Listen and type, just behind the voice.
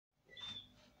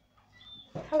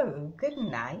Hello, good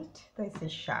night. This is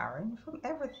Sharon from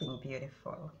Everything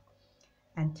Beautiful.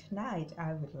 And tonight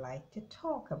I would like to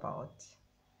talk about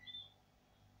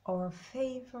our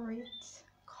favorite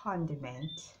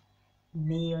condiment,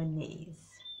 mayonnaise.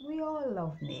 We all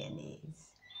love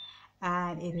mayonnaise.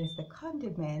 And it is the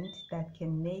condiment that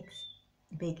can make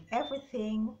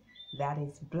everything that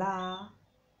is blah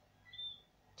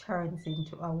turns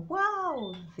into a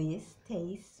wow, this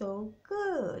tastes so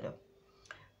good.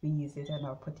 We use it on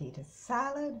our potato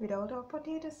salad. Without our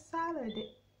potato salad,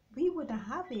 we wouldn't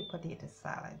have a potato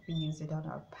salad. We use it on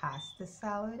our pasta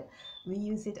salad. We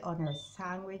use it on our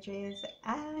sandwiches.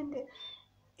 And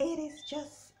it is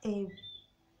just a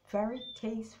very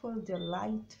tasteful,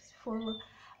 delightful,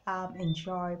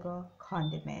 enjoyable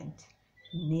condiment,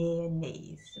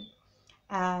 mayonnaise.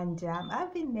 And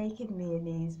I've been making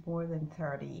mayonnaise more than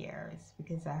 30 years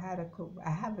because I have a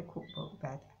cookbook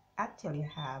that actually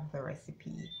have the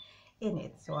recipe in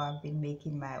it. So I've been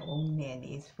making my own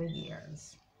mayonnaise for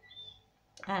years.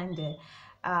 And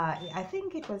I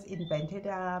think it was invented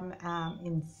in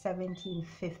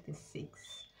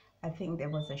 1756. I think there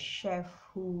was a chef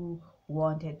who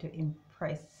wanted to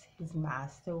impress his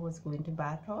master who was going to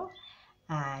battle,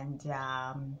 and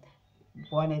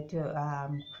wanted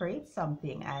to create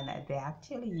something, and they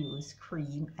actually used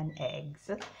cream and eggs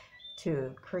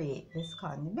to create this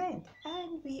condiment.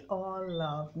 And we all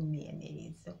love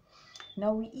mayonnaise.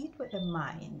 Now we eat with the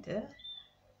mind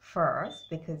first,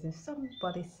 because if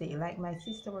somebody say, like my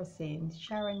sister was saying,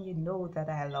 Sharon, you know that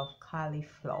I love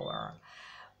cauliflower,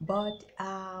 but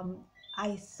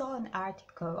I saw an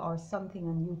article or something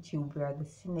on YouTube where the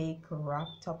snake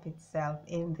wrapped up itself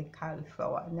in the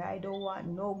cauliflower, and I don't want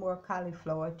no more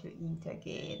cauliflower to eat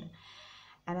again.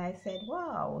 And I said,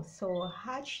 wow, so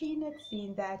had she not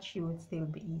seen that, she would still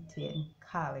be eating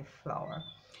cauliflower.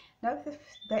 Now,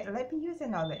 let me use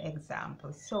another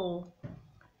example. So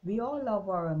we all love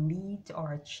our meat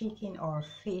or chicken or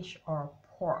fish or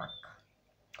pork,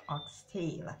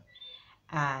 oxtail,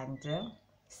 and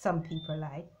some people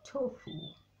like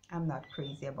tofu. I'm not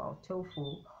crazy about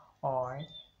tofu, or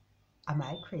am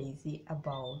I crazy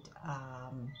about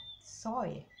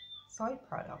soy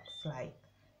products like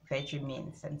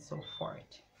Vegemins and so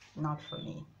forth? Not for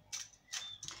me.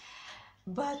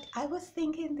 But I was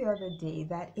thinking the other day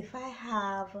that if I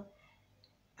have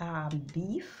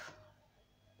beef,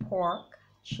 pork,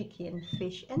 chicken,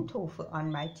 fish, and tofu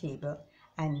on my table,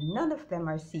 and none of them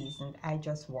are seasoned, I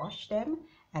just wash them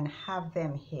and have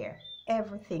them here,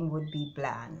 everything would be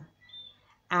bland.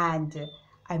 And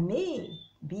I may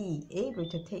be able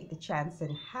to take the chance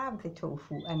and have the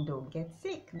tofu and don't get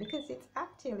sick because it's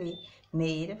actually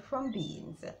made from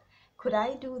beans. Could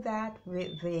I do that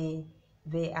with the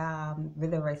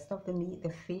rest of the meat,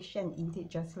 the fish, and eat it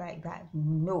just like that?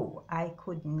 No, I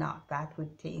could not. That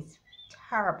would taste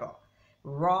terrible,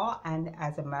 raw, and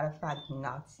as a matter of fact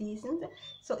not seasoned.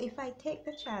 So if I take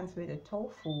the chance with the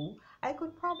tofu, I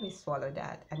could probably swallow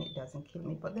that and it doesn't kill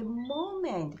me. But the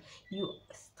moment you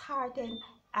started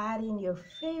adding your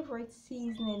favorite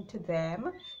seasoning to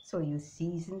them, so you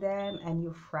season them and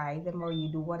you fry them, or you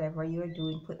do whatever you're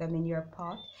doing, put them in your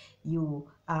pot, you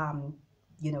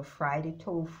fry the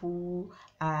tofu,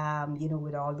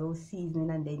 with all those seasoning,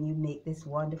 and then you make this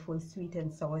wonderful sweet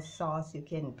and sour sauce. You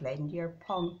can blend your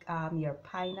your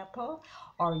pineapple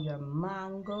or your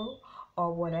mango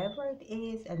or whatever it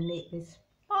is, and make this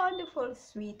wonderful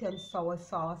sweet and sour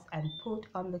sauce and put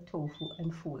on the tofu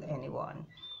and fool anyone.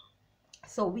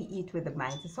 So we eat with the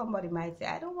mind. So somebody might say,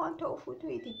 I don't want tofu to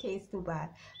eat, it tastes too bad.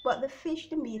 But the fish,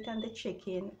 the meat, and the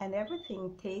chicken and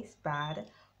everything tastes bad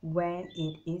when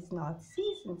it is not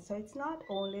seasoned. So it's not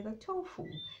only the tofu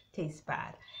tastes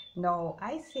bad. Now,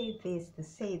 I say this to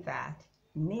say that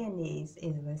mayonnaise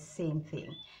is the same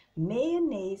thing.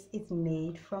 Mayonnaise is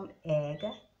made from egg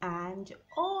and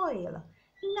oil.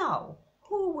 Now,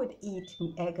 who would eat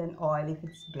egg and oil if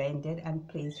it's blended and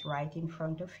placed right in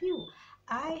front of you?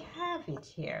 I have it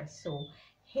here. So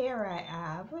here I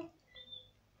have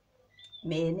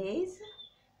mayonnaise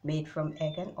made from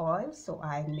egg and oil. So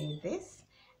I made this.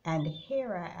 And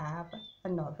here I have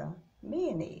another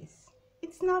mayonnaise.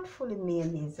 It's not fully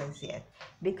mayonnaise as yet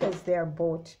because they're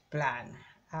both bland.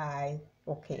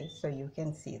 Okay, so you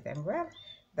can see them. Well,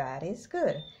 that is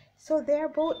good. So they're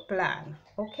both bland.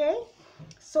 Okay,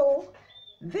 so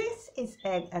this is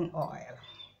egg and oil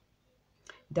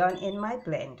done in my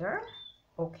blender.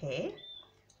 Okay,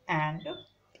 and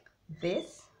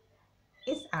this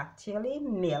is actually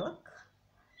milk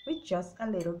with just a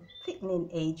little thickening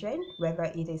agent, whether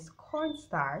it is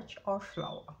cornstarch or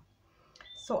flour.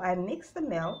 So I mix the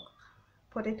milk,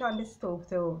 put it on the stove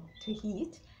to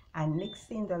heat, and mix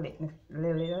in the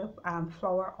little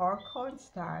flour or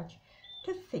cornstarch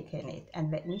to thicken it.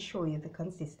 And let me show you the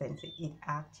consistency. It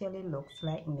actually looks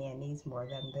like mayonnaise more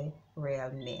than the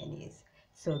real mayonnaise.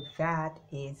 So that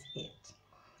is it.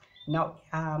 Now,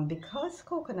 because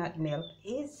coconut milk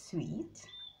is sweet,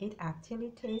 it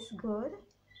actually tastes good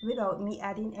without me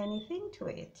adding anything to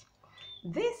it.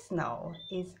 This now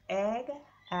is egg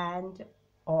and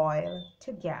oil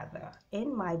together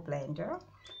in my blender,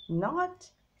 not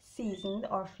seasoned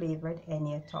or flavored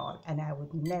any at all. And I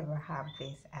would never have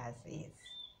this as is.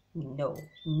 No,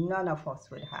 none of us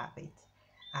would have it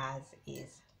as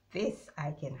is. This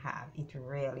I can have. It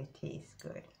really tastes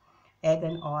good. Egg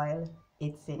and oil,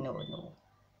 it's a no-no.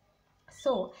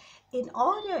 So in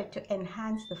order to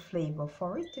enhance the flavor,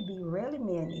 for it to be really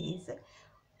mayonnaise,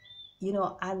 you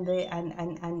know,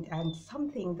 and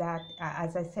something that,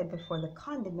 as I said before, the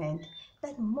condiment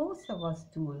that most of us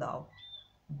do love,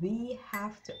 we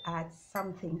have to add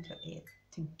something to it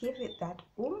to give it that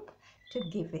oomph, to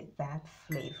give it that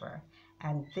flavor.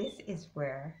 And this is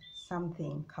where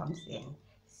something comes in.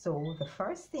 So the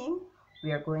first thing,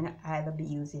 we are going to either be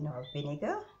using our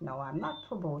vinegar. Now, I'm not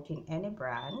promoting any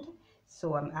brand,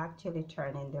 so I'm actually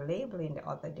turning the label in the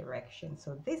other direction.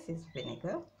 So this is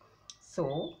vinegar.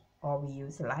 So, or we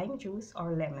use lime juice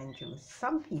or lemon juice.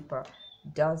 Some people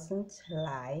doesn't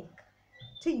like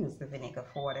to use the vinegar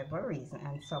for whatever reason,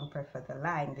 and some prefer the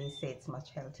lime. They say it's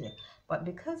much healthier. But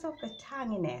because of the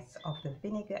tanginess of the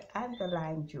vinegar and the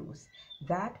lime juice,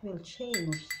 that will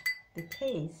change the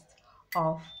taste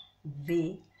of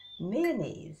the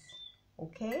mayonnaise,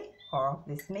 okay, or of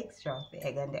this mixture of the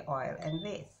egg and the oil and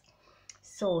this.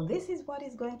 So this is what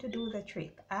is going to do the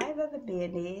trick. Either the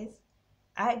mayonnaise,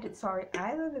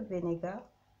 either the vinegar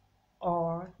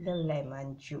or the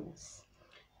lemon juice.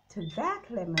 To that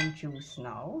lemon juice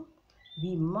now,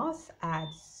 we must add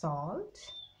salt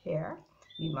here.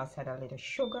 We must add a little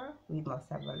sugar. We must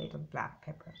have a little black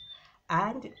pepper.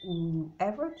 And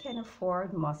whoever can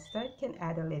afford mustard can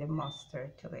add a little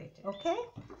mustard to it, okay?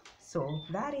 So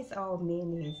that is how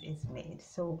mayonnaise is made.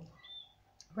 So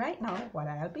right now, what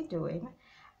I'll be doing,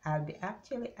 I'll be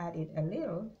actually adding a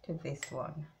little to this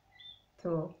one.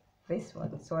 So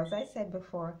as I said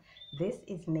before, this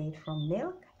is made from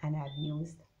milk, and I've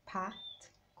used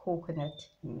packed coconut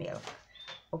milk.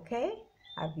 Okay,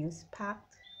 I've used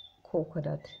packed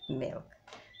coconut milk.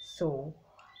 So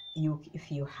if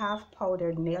you have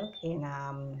powdered milk in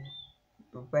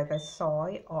whether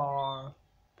soy or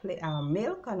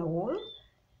milk on a whole,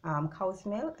 cow's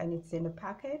milk, and it's in the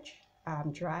package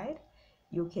dried,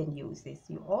 you can use this.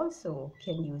 You also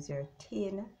can use your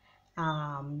tin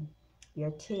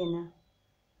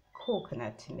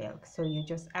coconut milk. So you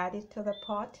just add it to the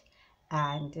pot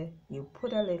and you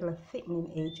put a little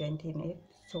thickening agent in it.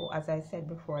 So as I said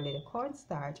before, a little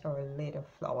cornstarch or a little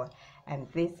flour, and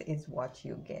this is what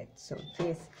you get. So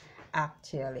this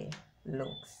actually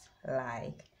looks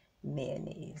like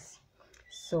mayonnaise.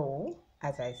 So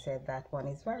as I said, that one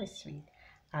is very sweet.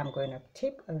 I'm going to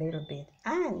tip a little bit,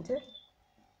 and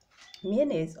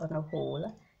mayonnaise on a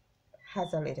whole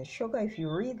has a little sugar. If you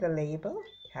read the label,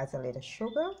 it has a little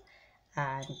sugar,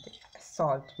 and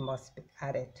salt must be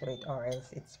added to it or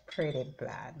else it's pretty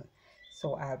bland.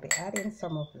 So I'll be adding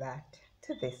some of that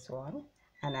to this one,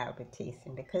 and I'll be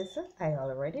tasting, because I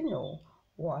already know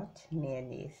what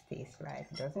mayonnaise tastes like.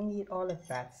 It doesn't need all of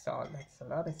that salt. That's a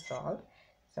lot of salt.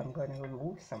 So I'm going to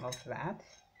remove some of that,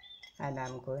 and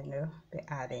I'm going to be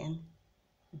adding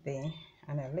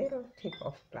and a little tip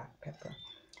of black pepper.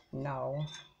 Now,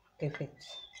 if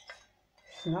it's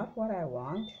not what I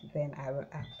want, then I will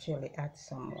actually add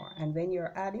some more. And when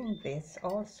you're adding this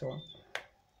also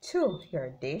to your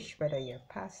dish, whether your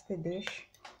pasta dish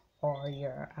or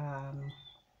your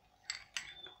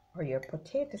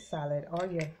potato salad or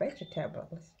your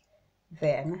vegetables,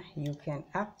 then you can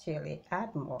actually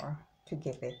add more to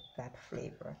give it that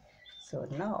flavor. So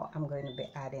now I'm going to be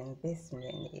adding this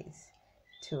mayonnaise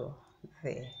to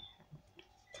this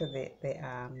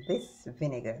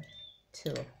vinegar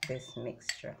to this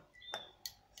mixture.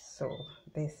 So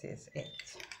this is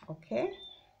it, okay?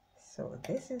 So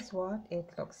this is what it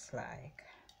looks like,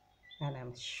 and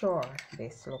I'm sure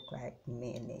this looks like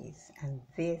mayonnaise, and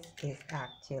this is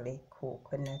actually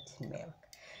coconut milk.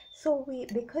 So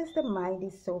because the mind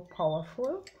is so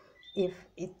powerful, if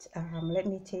it let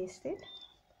me taste it.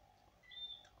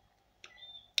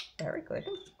 Very good.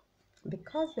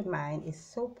 Because the mind is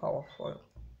so powerful,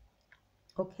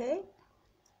 okay,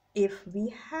 if we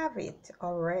have it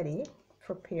already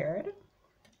prepared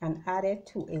and added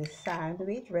to a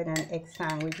sandwich, whether an egg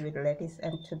sandwich with lettuce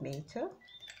and tomato,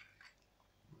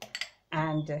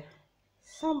 and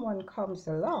someone comes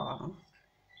along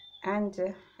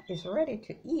and is ready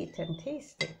to eat and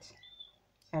taste it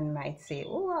and might say,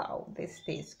 oh, wow, this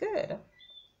tastes good.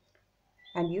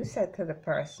 And you said to the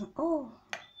person, oh,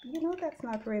 you know, that's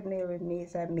not real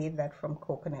mayonnaise. I made that from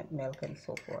coconut milk and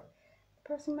so forth.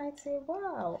 The person might say,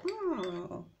 wow,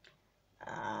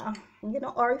 you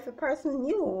know, or if a person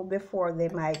knew before, they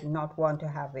might not want to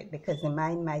have it because the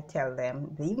mind might tell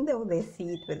them, even though they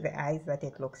see it with the eyes that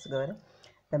it looks good,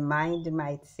 the mind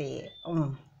might say,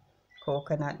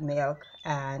 coconut milk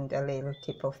and a little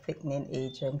tip of thickening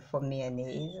agent for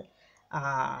mayonnaise.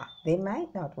 They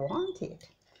might not want it.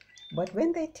 But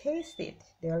when they taste it,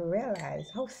 they'll realize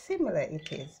how similar it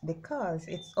is because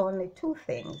it's only two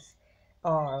things.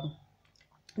 Or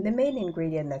the main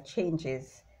ingredient that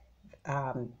changes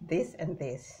this and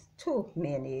this to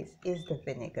mayonnaise is the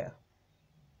vinegar.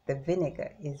 The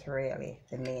vinegar is really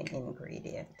the main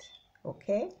ingredient.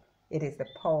 Okay, it is the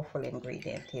powerful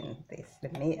ingredient in this, the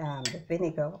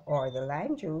vinegar or the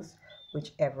lime juice,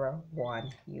 whichever one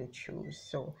you choose.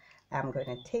 So I'm going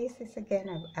to taste this again.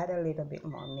 I've added a little bit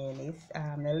more mayonnaise,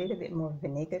 a little bit more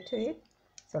vinegar to it.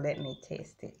 So let me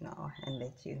taste it now and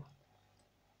let you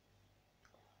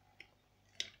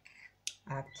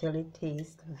actually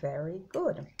taste very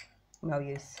good. Now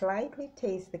you slightly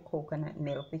taste the coconut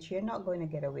milk, which you're not going to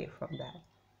get away from that,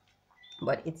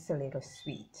 but it's a little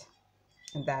sweet,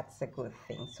 and that's a good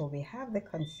thing. So we have the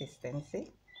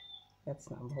consistency. That's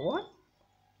number one.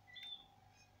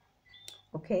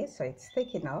 Okay, so it's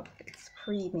thick enough, it's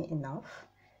creamy enough.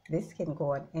 This can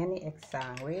go on any egg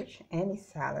sandwich, any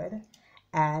salad,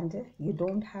 and you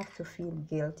don't have to feel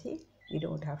guilty. You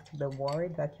don't have to be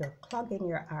worried that you're clogging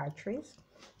your arteries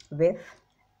with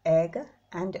egg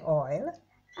and oil.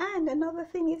 And another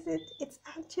thing is it's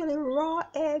actually raw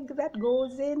egg that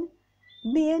goes in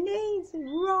mayonnaise.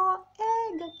 Raw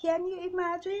egg, can you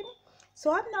imagine?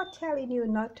 So I'm not telling you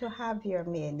not to have your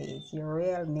mayonnaise, your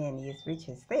real mayonnaise, which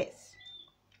is this.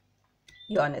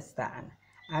 You understand?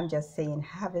 I'm just saying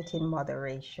have it in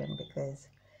moderation because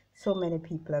so many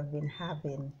people have been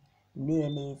having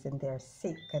mayonnaise and they're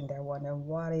sick and they're wondering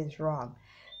what is wrong.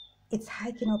 It's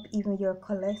hiking up even your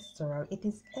cholesterol. It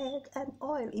is egg and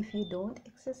oil. If you don't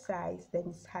exercise, then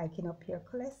it's hiking up your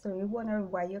cholesterol. You wonder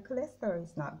why your cholesterol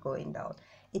is not going down.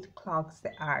 It clogs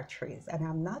the arteries. And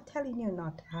I'm not telling you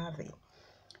not to have it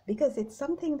because it's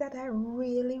something that I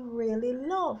really, really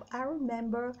love. I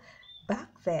remember back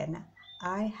then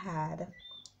I had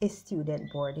a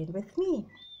student boarding with me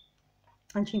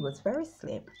and she was very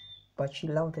slim, but she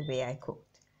loved the way I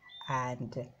cooked.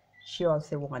 And she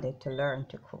also wanted to learn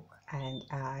to cook. And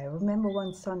I remember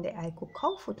one Sunday I cooked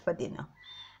cow foot for dinner.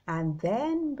 And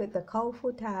then with the cow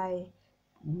foot, I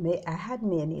had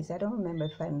mayonnaise. I don't remember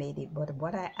if I made it, but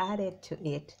what I added to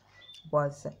it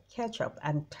was ketchup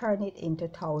and turned it into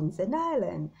Townsend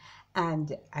Island.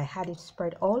 And I had it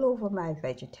spread all over my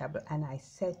vegetable. And I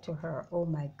said to her, oh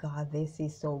my God, this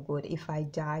is so good. If I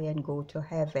die and go to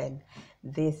heaven,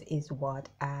 this is what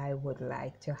I would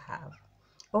like to have.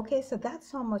 Okay, so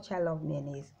that's how much I love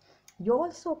mayonnaise. You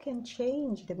also can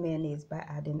change the mayonnaise by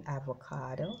adding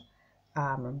avocado,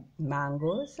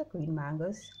 mangoes, green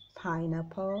mangoes,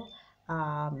 pineapple,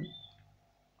 um,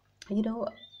 you know,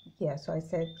 yeah, so I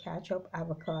said ketchup,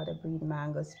 avocado, green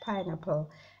mangoes,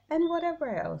 pineapple, and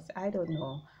whatever else, I don't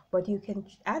know. But you can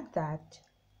add that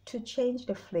to change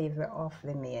the flavor of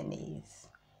the mayonnaise,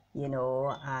 you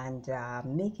know, and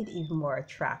make it even more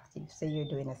attractive. Say you're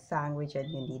doing a sandwich and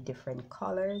you need different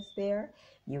colors there,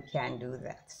 you can do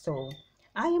that. So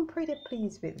I am pretty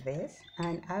pleased with this,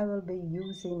 and I will be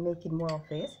making more of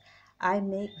this. I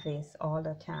make this all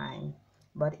the time.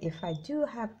 But if I do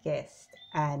have guests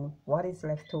and what is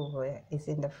left over is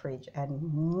in the fridge, and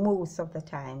most of the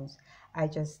times I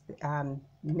just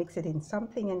mix it in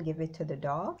something and give it to the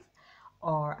dog,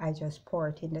 or I just pour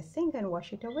it in the sink and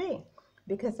wash it away.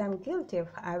 Because I'm guilty of,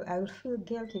 I will feel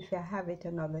guilty if I have it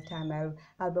another time.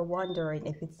 I'll be wondering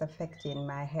if it's affecting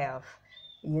my health,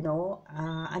 you know.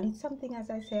 And it's something, as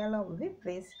I say, I love. With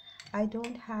this, I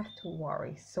don't have to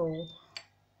worry. So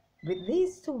with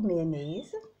these two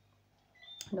mayonnaise,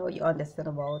 now you understand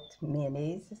about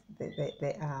mayonnaise,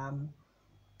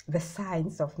 the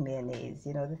science of mayonnaise.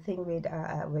 You know, the thing with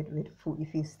food,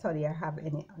 if you study or have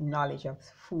any knowledge of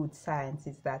food science,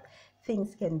 is that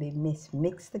things can be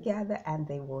mixed together and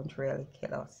they won't really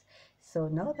kill us. So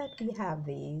now that we have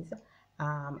these,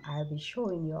 I'll be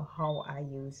showing you how I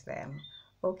use them.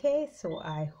 Okay, so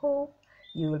I hope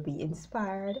you will be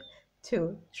inspired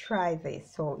to try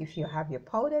this. So if you have your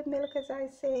powdered milk, as I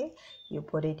say, you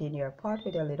put it in your pot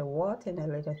with a little water and a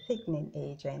little thickening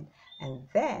agent, and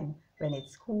then When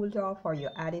it's cooled off, or you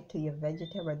add it to your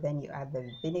vegetable, then you add the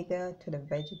vinegar to the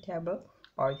vegetable,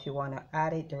 or if you want to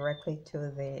add it directly to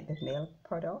the milk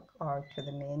product or to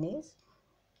the mayonnaise.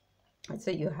 And so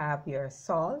you have your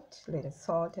salt, a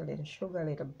little sugar, a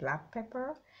little black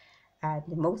pepper, and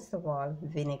most of all,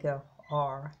 vinegar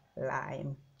or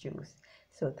lime juice.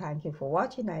 So thank you for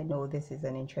watching. I know this is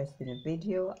an interesting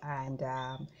video, and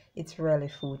it's really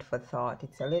food for thought.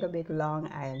 It's a little bit long,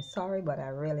 I am sorry, but I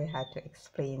really had to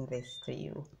explain this to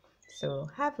you. So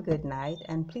have a good night,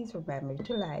 and please remember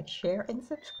to like, share, and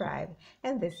subscribe.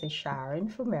 And this is Sharon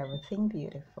from Everything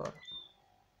Beautiful.